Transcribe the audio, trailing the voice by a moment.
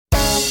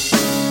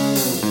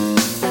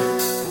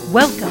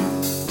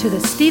Welcome to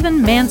the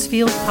Stephen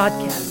Mansfield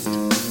Podcast.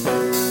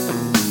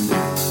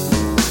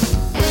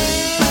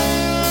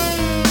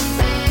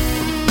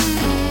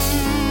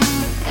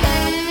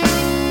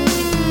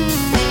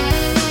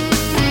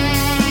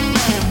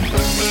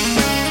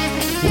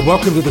 Well,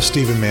 welcome to the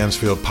Stephen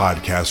Mansfield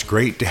Podcast.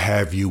 Great to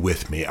have you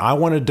with me. I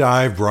want to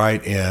dive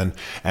right in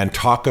and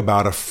talk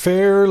about a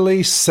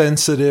fairly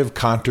sensitive,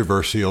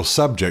 controversial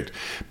subject,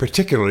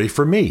 particularly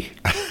for me.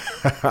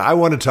 I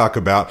want to talk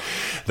about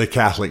the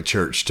Catholic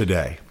Church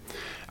today.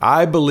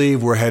 I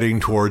believe we're heading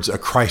towards a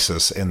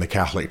crisis in the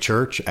Catholic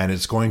Church, and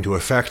it's going to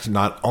affect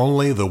not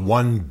only the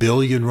 1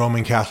 billion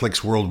Roman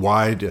Catholics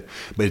worldwide,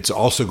 but it's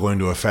also going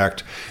to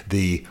affect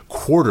the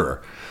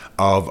quarter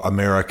of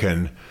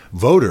American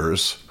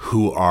voters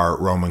who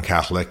are Roman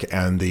Catholic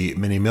and the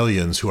many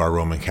millions who are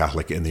Roman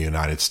Catholic in the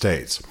United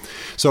States.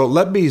 So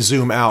let me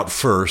zoom out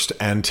first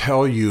and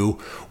tell you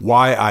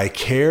why I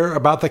care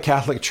about the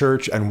Catholic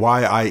Church and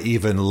why I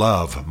even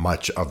love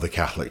much of the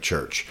Catholic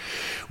Church.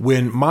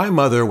 When my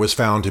mother was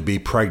found to be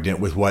pregnant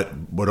with what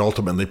would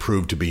ultimately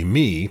prove to be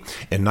me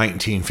in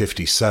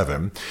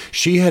 1957,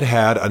 she had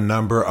had a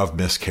number of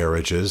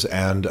miscarriages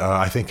and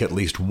I think at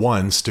least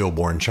one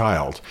stillborn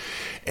child.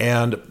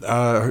 And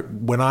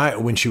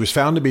when she was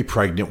found to be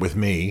pregnant with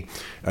me,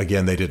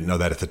 again, they didn't know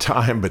that at the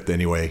time, but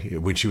anyway,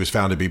 when she was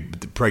found to be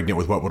pregnant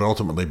with what would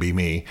ultimately be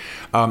me,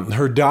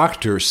 her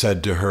doctor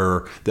said to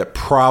her that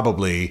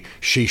probably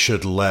she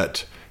should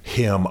let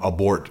him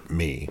abort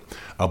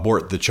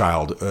the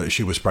child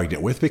she was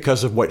pregnant with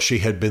because of what she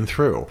had been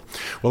through.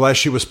 Well, as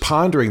she was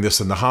pondering this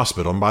in the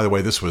hospital, and by the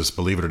way, this was,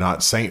 believe it or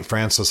not, St.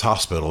 Francis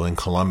Hospital in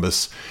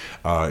Columbus,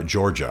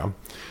 Georgia.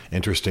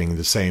 Interesting,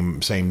 the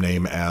same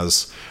name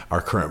as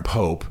our current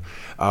Pope.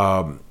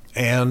 But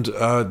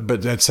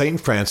at St.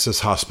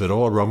 Francis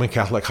Hospital, a Roman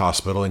Catholic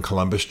hospital in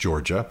Columbus,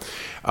 Georgia,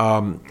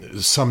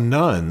 some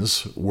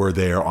nuns were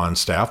there on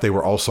staff. They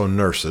were also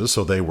nurses,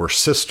 so they were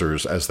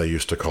sisters, as they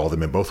used to call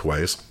them in both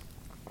ways.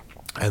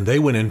 And they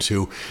went in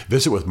to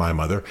visit with my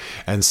mother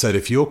and said,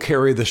 if you'll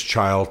carry this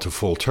child to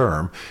full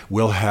term,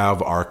 we'll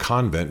have our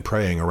convent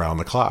praying around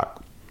the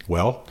clock.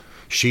 Well,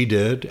 she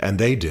did, and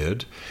they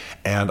did,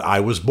 and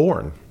I was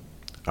born.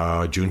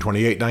 June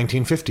 28,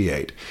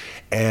 1958.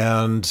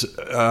 And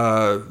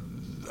I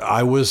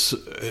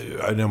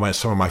know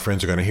some of my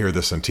friends are going to hear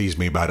this and tease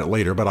me about it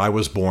later, but I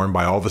was born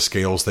by all the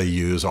scales they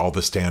use, all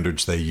the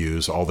standards they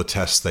use, all the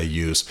tests they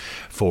use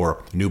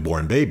for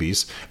newborn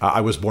babies.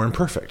 I was born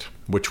perfect,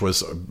 which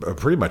was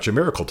pretty much a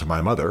miracle to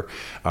my mother,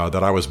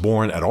 that I was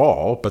born at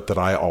all, but that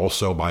I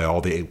also, by all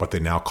the what they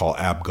now call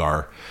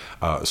ABGAR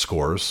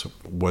scores,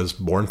 was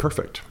born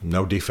perfect.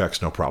 No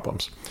defects, no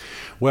problems.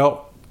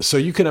 Well, so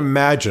you can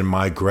imagine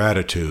my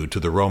gratitude to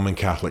the Roman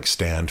Catholic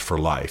Stand for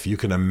Life. You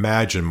can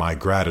imagine my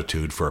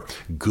gratitude for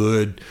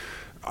good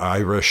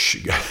Irish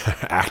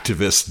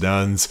activist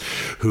nuns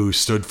who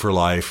stood for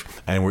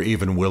life and were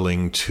even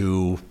willing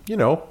to,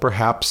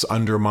 perhaps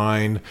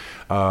undermine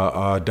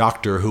a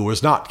doctor who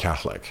was not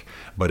Catholic,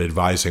 but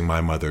advising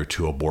my mother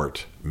to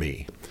abort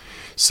me.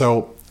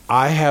 So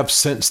I have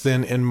since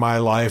then in my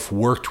life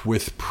worked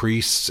with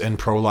priests and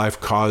pro-life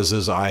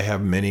causes. I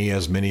have many,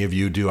 as many of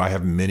you do. I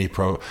have many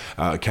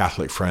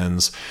Catholic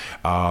friends.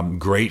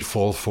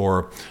 Grateful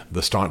for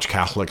the staunch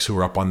Catholics who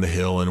are up on the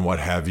Hill and what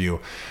have you,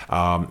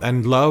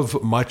 and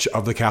love much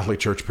of the Catholic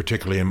Church,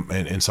 particularly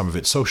in some of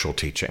its social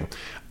teaching.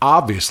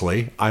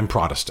 Obviously, I'm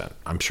Protestant.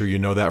 I'm sure you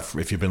know that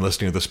if you've been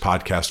listening to this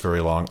podcast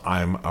very long.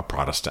 I'm a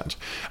Protestant.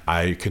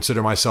 I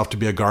consider myself to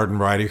be a garden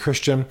variety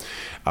Christian,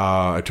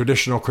 a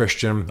traditional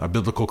Christian, a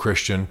biblical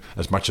Christian,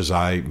 as much as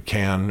I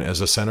can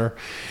as a sinner.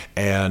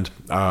 And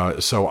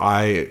so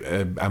I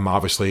am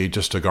obviously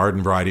just a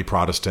garden variety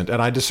Protestant,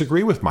 and I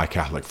disagree with my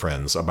Catholic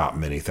friends about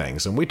many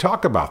things. And we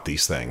talk about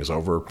these things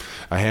over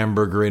a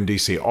hamburger in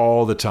D.C.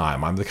 all the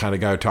time. I'm the kind of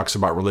guy who talks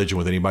about religion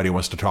with anybody who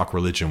wants to talk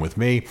religion with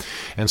me.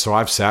 And so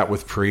I've sat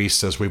with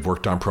priests as we've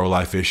worked on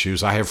pro-life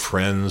issues. I have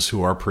friends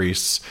who are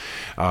priests,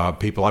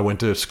 people I went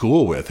to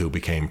school with who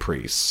became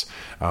priests,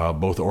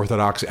 both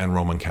Orthodox and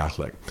Roman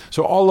Catholic.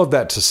 So all of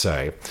that to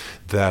say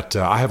that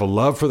I have a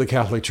love for the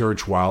Catholic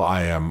Church while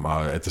I am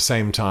at the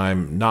same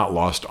time not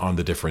lost on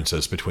the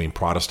differences between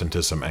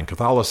Protestantism and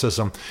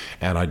Catholicism,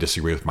 and I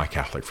disagree with my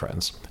Catholic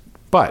friends.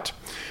 But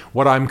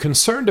what I'm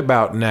concerned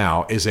about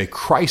now is a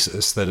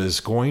crisis that is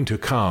going to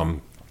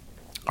come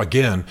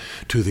again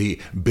to the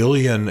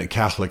billion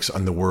Catholics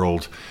in the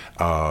world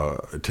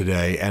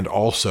today, and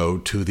also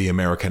to the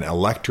American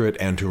electorate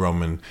and to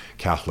Roman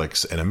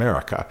Catholics in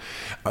America,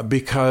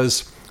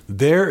 because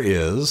there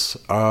is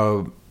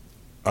a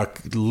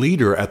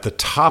leader at the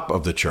top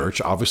of the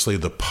church, obviously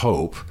the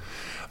Pope,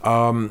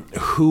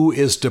 who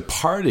is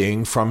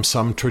departing from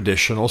some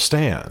traditional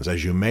stands.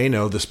 As you may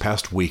know, this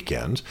past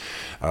weekend,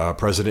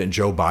 President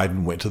Joe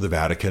Biden went to the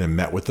Vatican and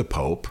met with the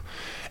Pope.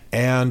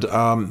 And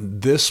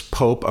this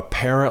Pope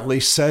apparently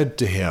said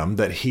to him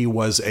that he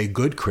was a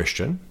good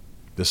Christian.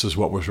 This is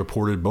what was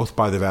reported both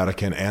by the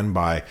Vatican and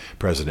by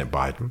President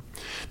Biden,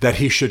 that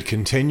he should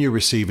continue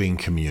receiving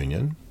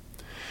communion,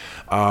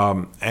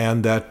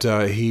 and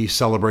that he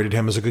celebrated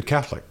him as a good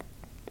Catholic.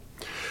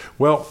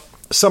 Well,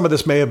 some of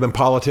this may have been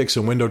politics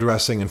and window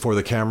dressing and for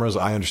the cameras.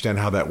 I understand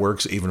how that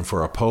works, even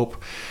for a pope.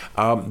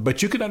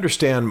 But you can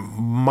understand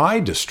my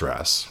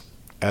distress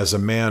as a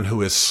man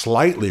who is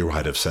slightly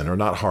right of center,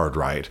 not hard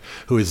right,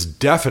 who is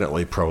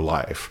definitely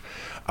pro-life,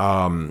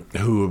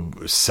 who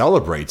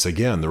celebrates,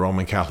 again, the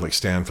Roman Catholic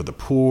stand for the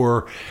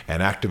poor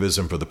and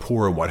activism for the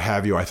poor and what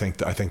have you. I think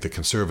the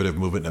conservative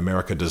movement in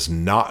America does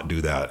not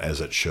do that as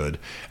it should,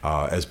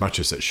 as much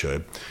as it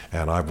should.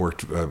 And I've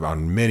worked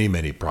on many,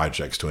 many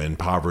projects to end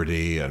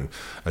poverty and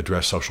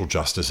address social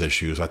justice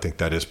issues. I think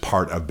that is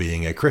part of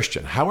being a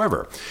Christian.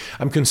 However,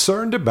 I'm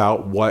concerned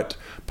about what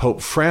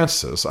Pope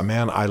Francis, a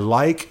man I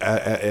like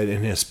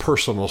in his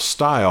personal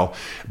style,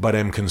 but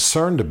am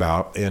concerned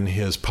about in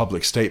his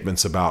public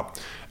statements about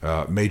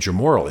major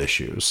moral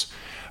issues.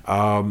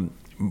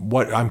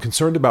 What I'm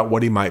concerned about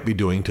what he might be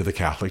doing to the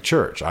Catholic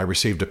Church. I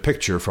received a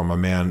picture from a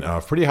man, a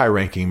pretty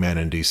high-ranking man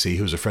in D.C.,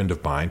 who's a friend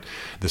of mine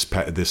this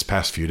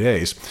past few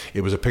days.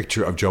 It was a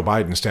picture of Joe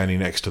Biden standing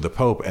next to the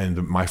Pope,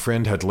 and my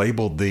friend had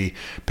labeled the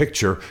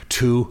picture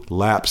 "Two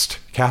Lapsed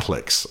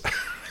Catholics."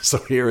 So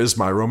here is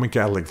my Roman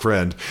Catholic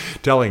friend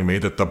telling me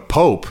that the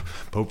Pope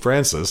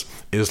Francis,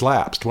 is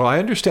lapsed. Well, I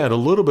understand a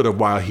little bit of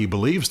why he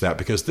believes that,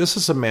 because this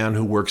is a man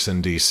who works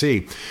in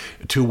D.C.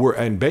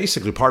 and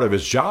basically part of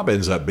his job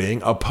ends up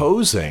being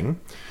opposing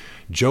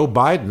Joe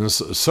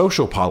Biden's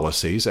social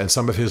policies and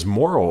some of his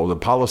the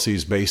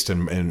policies based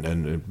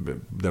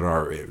in that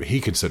are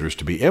he considers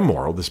to be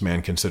immoral. This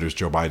man considers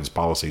Joe Biden's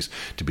policies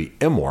to be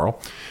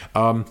immoral.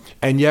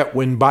 And yet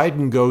when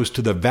Biden goes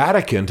to the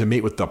Vatican to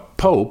meet with the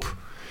Pope,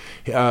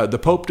 the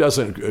Pope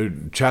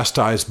doesn't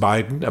chastise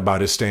Biden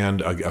about his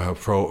stand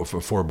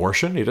for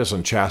abortion. He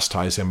doesn't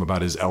chastise him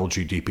about his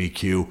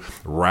LGBTQ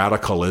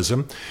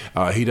radicalism.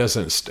 He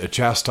doesn't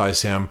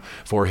chastise him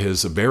for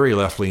his very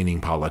left-leaning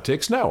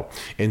politics. No.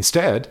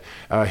 Instead,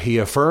 he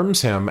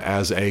affirms him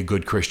as a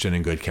good Christian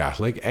and good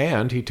Catholic,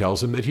 and he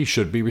tells him that he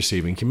should be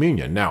receiving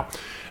communion. Now,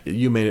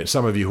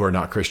 some of you who are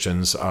not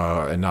Christians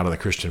and not in the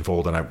Christian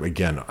fold, and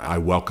I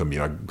welcome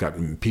you. I've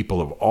got people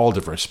of all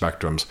different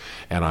spectrums,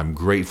 and I'm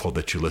grateful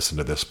that you listen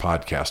to this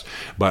podcast.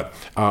 But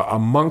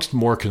amongst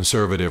more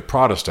conservative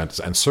Protestants,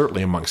 and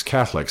certainly amongst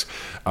Catholics,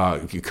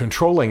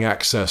 controlling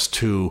access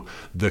to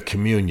the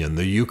communion,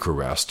 the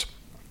Eucharist,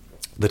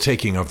 the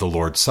taking of the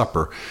Lord's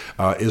Supper,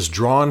 is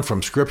drawn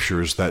from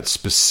scriptures that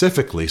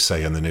specifically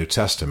say in the New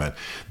Testament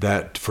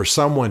that for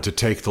someone to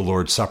take the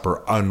Lord's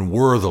Supper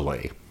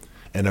unworthily,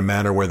 in a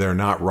manner where they're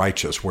not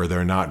righteous, where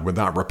they're not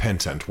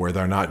repentant, where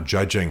they're not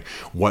judging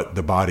what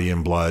the body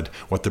and blood,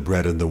 what the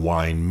bread and the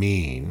wine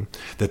mean,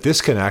 that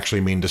this can actually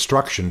mean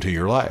destruction to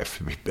your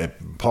life.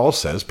 Paul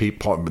says,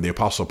 the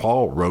Apostle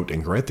Paul wrote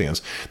in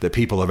Corinthians that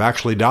people have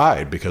actually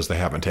died because they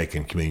haven't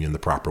taken communion the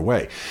proper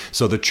way.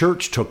 So the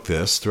church took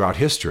this throughout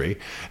history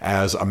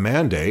as a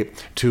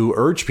mandate to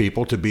urge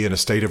people to be in a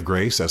state of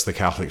grace, as the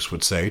Catholics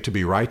would say, to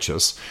be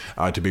righteous,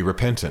 to be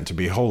repentant, to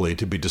be holy,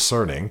 to be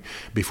discerning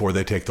before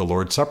they take the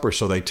Lord's Supper.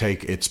 So they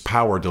take its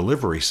power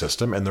delivery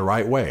system in the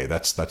right way.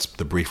 That's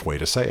the brief way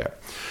to say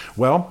it.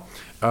 Well,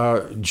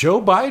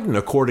 Joe Biden,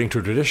 according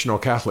to traditional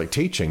Catholic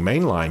teaching,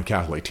 mainline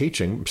Catholic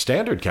teaching,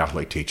 standard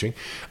Catholic teaching,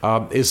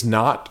 is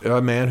not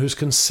a man who's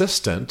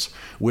consistent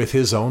with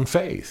his own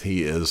faith.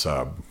 He is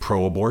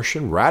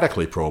pro-abortion,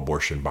 radically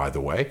pro-abortion, by the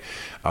way,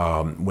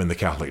 when the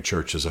Catholic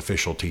Church's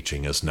official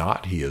teaching is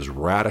not. He is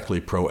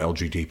radically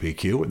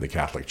pro-LGBTQ, and the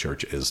Catholic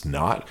Church is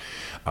not.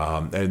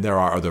 And there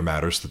are other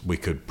matters that we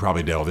could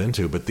probably delve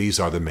into, but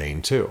these are the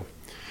main two.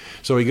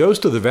 So he goes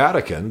to the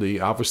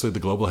Vatican, obviously the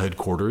global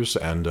headquarters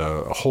and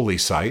a holy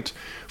site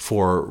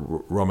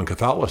for Roman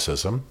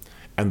Catholicism,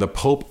 and the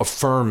Pope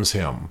affirms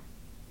him.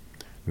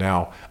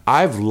 Now,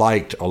 I've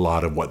liked a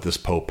lot of what this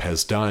Pope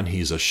has done.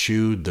 He's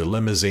eschewed the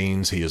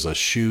limousines. He has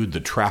eschewed the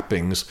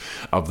trappings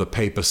of the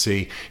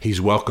papacy.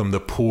 He's welcomed the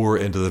poor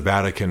into the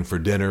Vatican for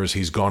dinners.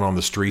 He's gone on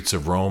the streets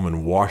of Rome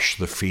and washed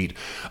the feet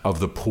of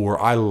the poor.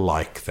 I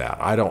like that.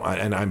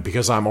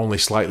 Because I'm only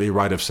slightly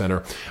right of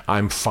center,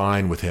 I'm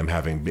fine with him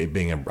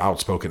being an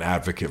outspoken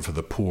advocate for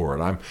the poor.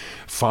 And I'm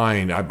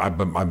fine.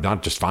 I'm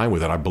not just fine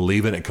with it. I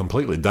believe in it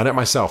completely. Done it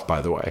myself,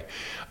 by the way,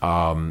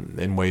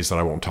 in ways that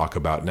I won't talk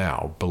about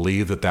now.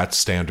 Believe that that's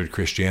standard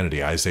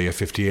Christianity. Isaiah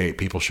 58,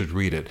 people should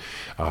read it.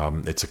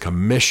 It's a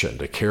commission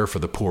to care for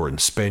the poor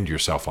and spend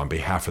yourself on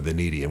behalf of the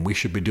needy, and we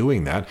should be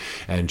doing that.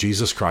 And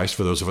Jesus Christ,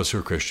 for those of us who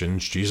are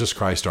Christians, Jesus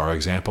Christ, our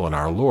example and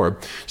our Lord,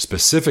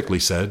 specifically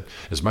said,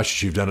 as much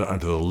as you've done it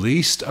unto the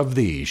least of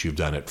these, you've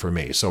done it for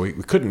me. So we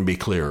couldn't be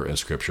clearer in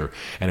Scripture,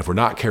 and if we're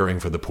not caring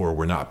for the poor,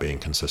 we're not being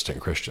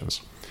consistent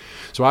Christians.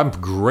 So I'm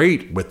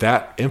great with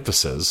that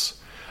emphasis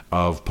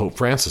of Pope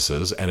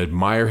Francis's and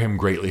admire him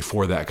greatly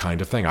for that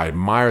kind of thing. I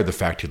admire the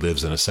fact he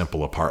lives in a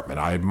simple apartment.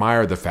 I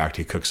admire the fact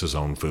he cooks his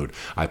own food.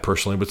 I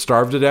personally would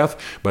starve to death,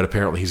 but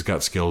apparently he's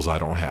got skills I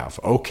don't have.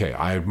 Okay,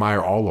 I admire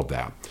all of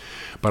that.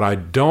 But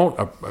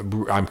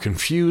I'm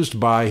confused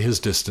by his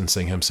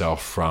distancing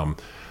himself from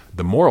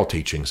the moral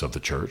teachings of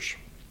the church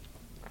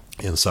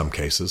in some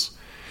cases.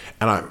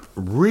 And I'm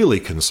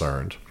really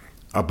concerned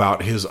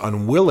about his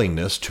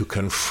unwillingness to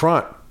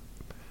confront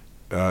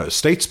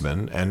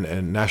statesmen and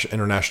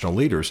international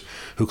leaders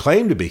who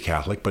claim to be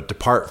Catholic but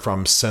depart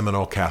from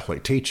seminal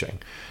Catholic teaching.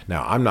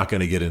 Now, I'm not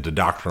going to get into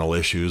doctrinal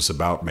issues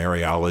about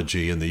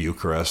Mariology and the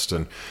Eucharist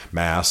and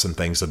Mass and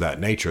things of that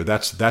nature.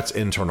 That's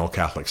internal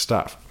Catholic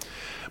stuff.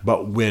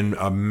 But when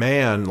a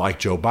man like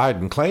Joe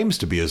Biden claims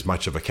to be as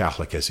much of a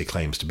Catholic as he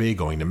claims to be,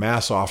 going to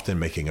Mass often,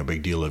 making a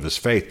big deal of his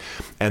faith,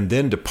 and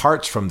then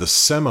departs from the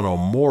seminal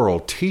moral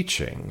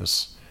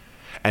teachings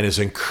and is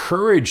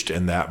encouraged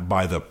in that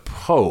by the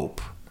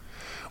Pope,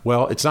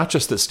 well, it's not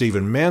just that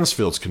Stephen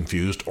Mansfield's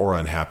confused or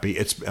unhappy.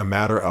 It's a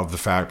matter of the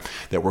fact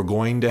that we're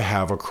going to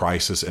have a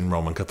crisis in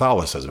Roman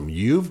Catholicism.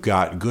 You've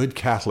got good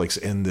Catholics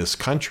in this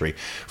country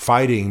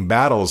fighting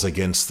battles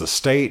against the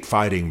state,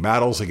 fighting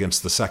battles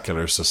against the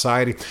secular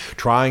society,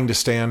 trying to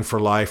stand for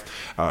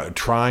life,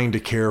 trying to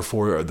care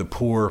for the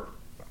poor,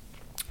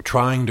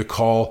 trying to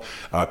call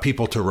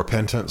people to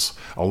repentance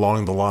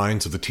along the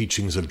lines of the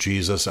teachings of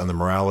Jesus and the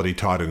morality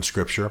taught in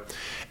Scripture.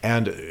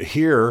 And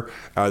here,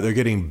 they're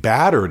getting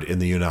battered in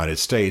the United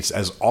States,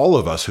 as all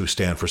of us who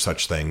stand for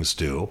such things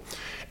do.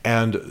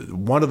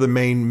 And one of the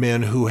main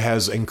men who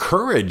has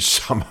encouraged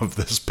some of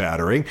this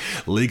battering,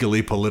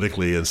 legally,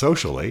 politically, and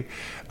socially,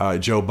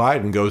 Joe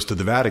Biden, goes to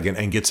the Vatican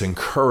and gets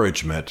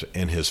encouragement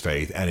in his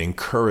faith and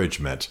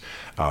encouragement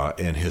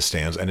in his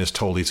stands, and is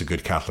told he's a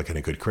good Catholic and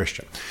a good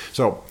Christian.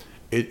 So,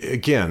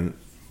 again,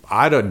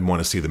 I didn't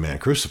want to see the man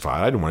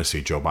crucified. I didn't want to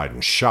see Joe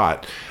Biden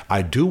shot.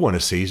 I do want to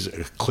see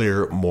a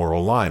clear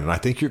moral line. And I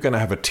think you're going to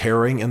have a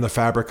tearing in the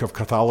fabric of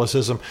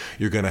Catholicism.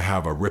 You're going to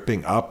have a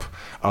ripping up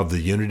of the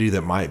unity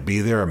that might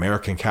be there.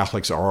 American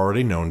Catholics are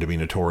already known to be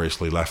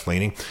notoriously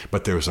left-leaning,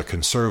 but there's a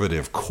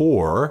conservative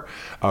core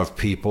of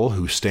people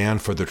who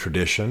stand for the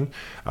tradition.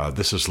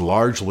 This is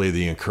largely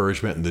the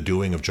encouragement and the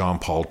doing of John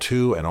Paul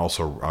II and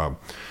also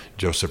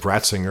Joseph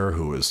Ratzinger,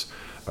 who is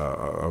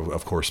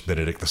of course,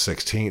 Benedict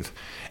XVI.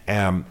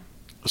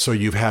 So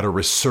you've had a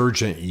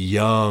resurgent,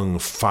 young,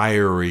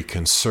 fiery,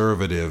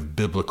 conservative,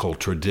 biblical,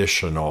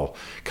 traditional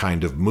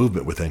kind of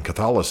movement within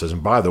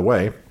Catholicism. By the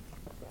way,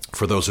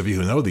 for those of you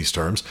who know these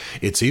terms,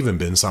 it's even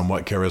been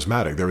somewhat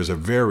charismatic. There is a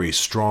very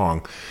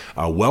strong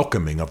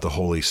welcoming of the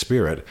Holy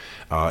Spirit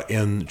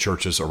in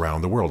churches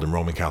around the world, in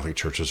Roman Catholic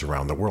churches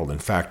around the world. In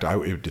fact,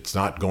 it's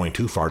not going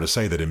too far to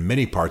say that in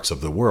many parts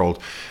of the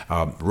world,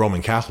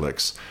 Roman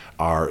Catholics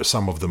are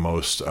some of the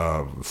most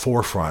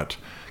forefront,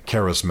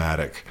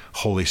 charismatic,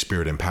 Holy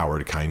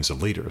Spirit-empowered kinds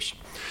of leaders.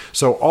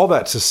 So all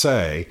that to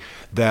say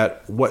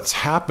that what's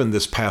happened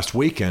this past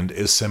weekend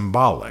is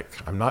symbolic.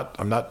 I'm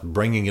not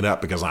bringing it up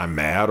because I'm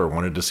mad or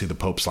wanted to see the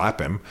Pope slap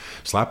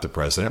the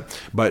president,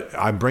 but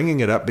I'm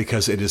bringing it up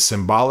because it is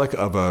symbolic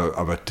of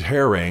a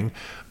tearing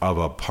of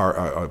a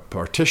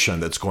partition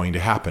that's going to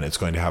happen. It's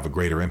going to have a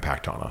greater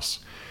impact on us.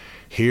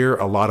 Here,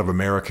 a lot of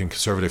American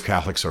conservative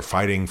Catholics are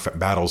fighting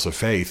battles of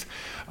faith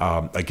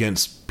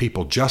against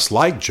people just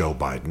like Joe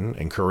Biden,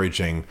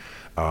 encouraging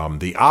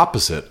the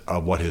opposite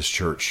of what his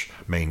church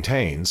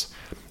maintains.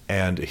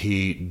 And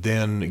he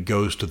then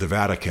goes to the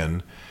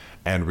Vatican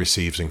and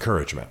receives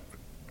encouragement,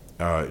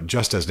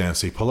 just as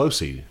Nancy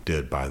Pelosi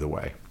did, by the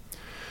way.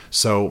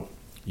 So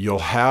you'll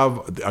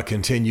have a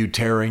continued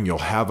tearing. You'll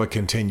have a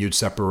continued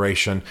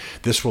separation.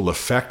 This will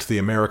affect the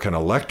American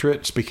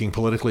electorate. Speaking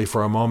politically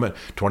for a moment,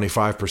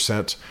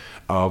 25%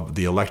 of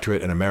the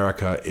electorate in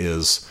America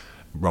is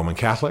Roman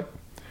Catholic.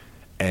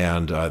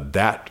 And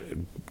that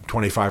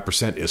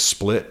 25% is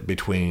split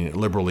between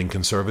liberal and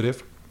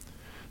conservative.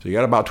 So you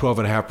got about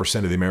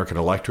 12.5% of the American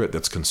electorate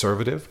that's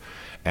conservative.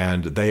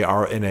 And they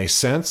are, in a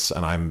sense,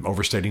 and I'm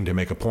overstating to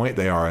make a point,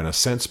 they are, in a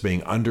sense,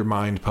 being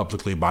undermined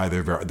publicly by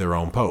their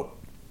own Pope.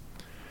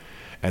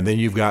 And then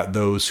you've got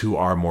those who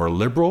are more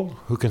liberal,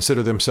 who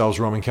consider themselves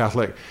Roman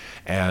Catholic,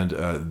 and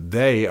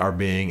they are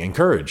being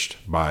encouraged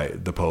by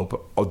the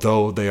Pope,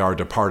 although they are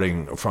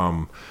departing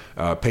from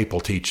papal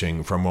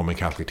teaching, from Roman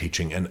Catholic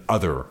teaching in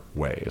other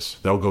ways.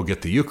 They'll go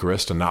get the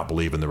Eucharist and not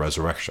believe in the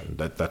resurrection.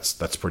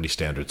 That's pretty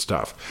standard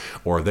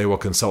stuff. Or they will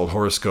consult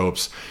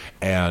horoscopes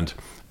and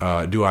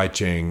do I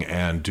Ching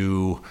and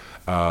do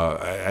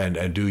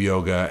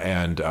yoga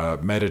and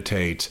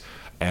meditate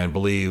and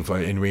believe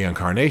in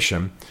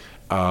reincarnation.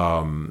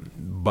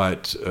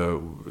 But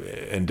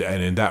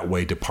in that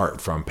way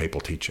depart from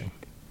papal teaching.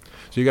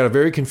 So you got a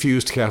very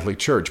confused Catholic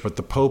Church, but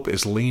the Pope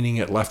is leaning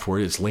it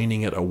leftward. It's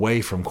leaning it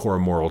away from core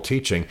moral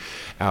teaching,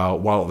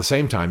 while at the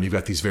same time you've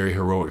got these very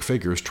heroic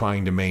figures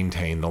trying to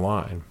maintain the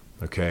line.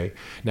 Okay.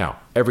 Now,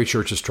 every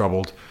church is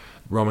troubled.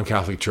 Roman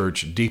Catholic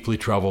Church, deeply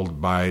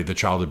troubled by the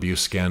child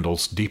abuse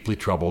scandals, deeply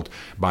troubled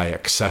by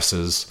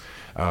excesses.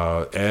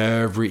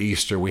 Every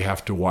Easter we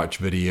have to watch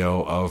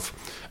video of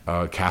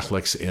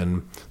Catholics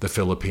in the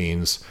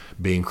Philippines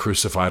being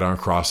crucified on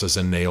crosses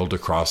and nailed to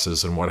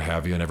crosses and what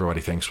have you, and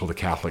everybody thinks, well, the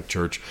Catholic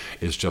Church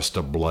is just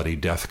a bloody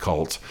death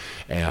cult,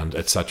 and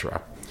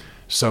etc.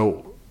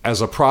 So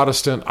as a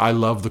Protestant, I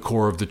love the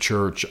core of the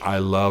church. I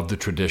love the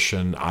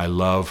tradition. I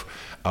love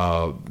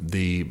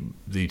the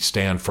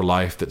stand for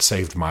life that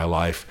saved my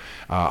life.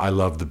 I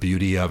love the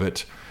beauty of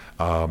it.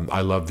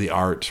 I love the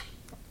art.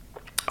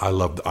 I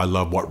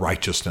love what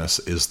righteousness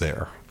is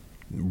there.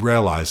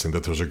 realizing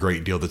that there's a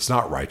great deal that's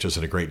not righteous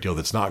and a great deal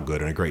that's not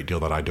good and a great deal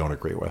that I don't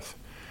agree with.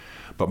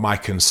 But my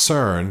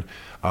concern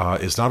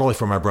is not only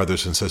for my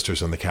brothers and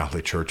sisters in the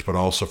Catholic Church, but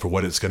also for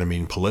what it's going to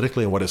mean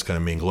politically and what it's going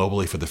to mean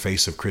globally for the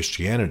face of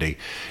Christianity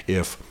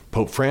if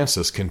Pope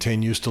Francis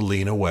continues to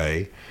lean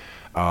away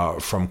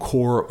from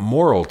core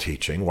moral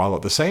teaching, while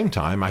at the same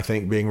time, I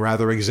think, being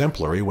rather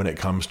exemplary when it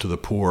comes to the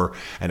poor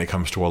and it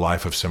comes to a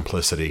life of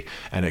simplicity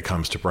and it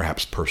comes to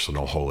perhaps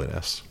personal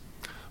holiness.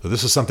 So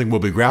this is something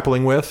we'll be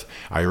grappling with.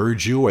 I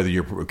urge you, whether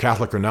you're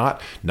Catholic or not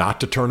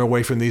to turn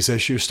away from these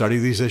issues, study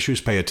these issues,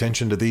 pay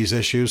attention to these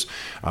issues.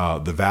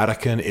 The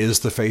Vatican is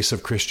the face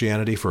of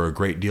Christianity for a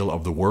great deal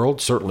of the world.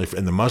 Certainly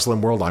in the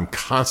Muslim world, I'm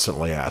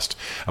constantly asked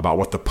about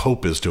what the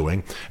Pope is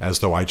doing, as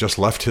though I just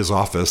left his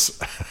office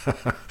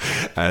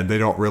and they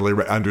don't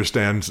really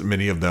understand,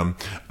 many of them,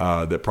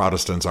 that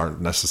Protestants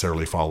aren't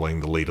necessarily following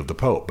the lead of the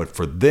Pope. But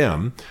for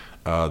them,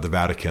 the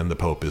Vatican, the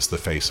Pope, is the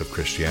face of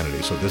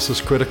Christianity. So this is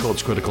critical.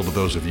 It's critical to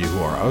those of you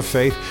who are of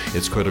faith.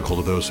 It's critical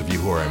to those of you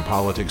who are in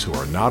politics who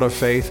are not of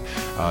faith.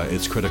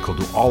 It's critical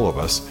to all of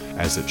us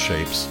as it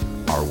shapes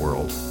our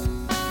world.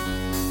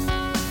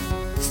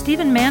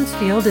 Stephen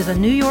Mansfield is a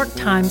New York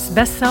Times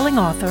best-selling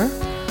author,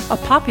 a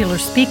popular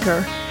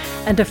speaker,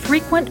 and a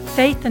frequent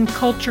faith and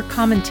culture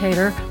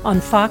commentator on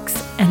Fox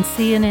and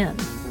CNN.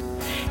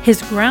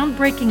 His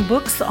groundbreaking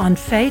books on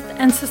faith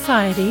and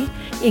society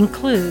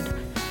include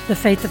The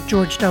Faith of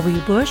George W.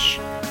 Bush,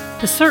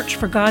 The Search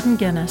for God in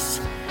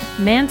Guinness,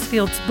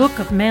 Mansfield's Book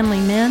of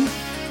Manly Men,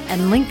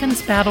 and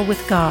Lincoln's Battle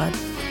with God.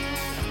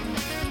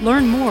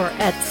 Learn more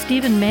at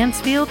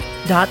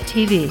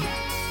stephenmansfield.tv.